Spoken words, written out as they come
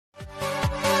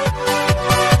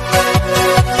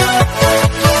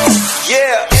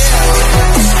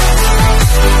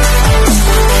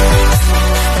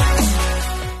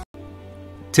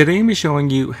Today I'm showing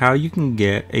you how you can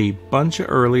get a bunch of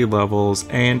early levels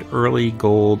and early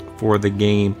gold for the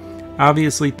game.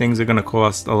 Obviously things are going to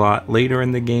cost a lot later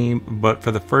in the game, but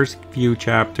for the first few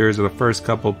chapters, or the first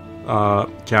couple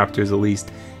chapters at least,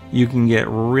 you can get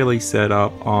really set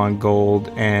up on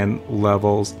gold and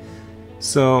levels.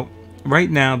 So right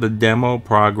now the demo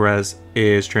progress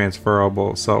is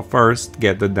transferable, so first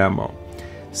get the demo.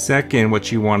 Second,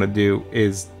 what you want to do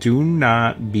is do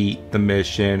not beat the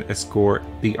mission Escort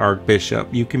the Archbishop.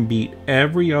 You can beat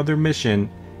every other mission,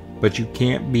 but you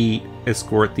can't beat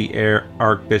Escort the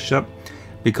Archbishop,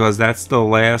 because that's the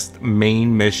last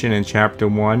main mission in chapter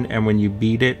 1, and when you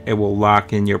beat it, it will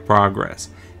lock in your progress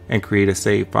and create a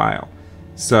save file.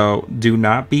 So do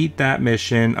not beat that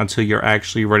mission until you're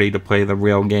actually ready to play the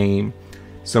real game.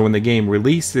 So when the game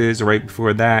releases right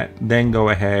before that, then go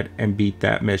ahead and beat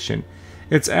that mission.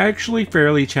 It's actually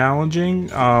fairly challenging.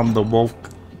 The wolf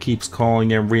keeps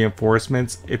calling in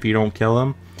reinforcements if you don't kill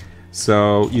him.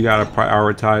 So you gotta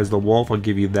prioritize the wolf. I'll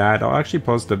give you that. I'll actually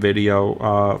post a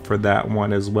video for that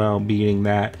one as well, beating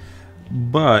that.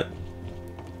 But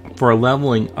for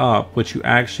leveling up, what you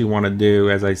actually want to do,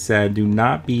 as I said, do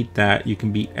not beat that. You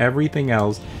can beat everything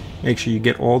else. Make sure you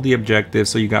get all the objectives.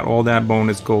 So you got all that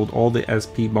bonus gold, all the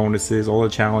SP bonuses, all the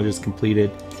challenges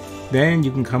completed. Then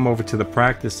you can come over to the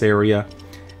practice area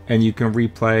and you can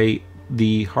replay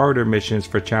the harder missions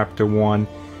for chapter 1,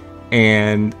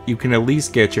 and you can at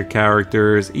least get your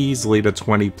characters easily to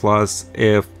 20 plus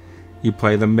if you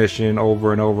play the mission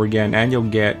over and over again, and you'll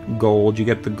get gold. You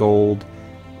get the gold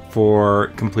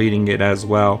for completing it as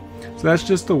well. So that's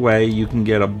just the way you can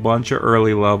get a bunch of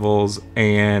early levels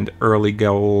and early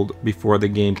gold before the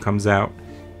game comes out.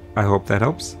 I hope that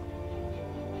helps.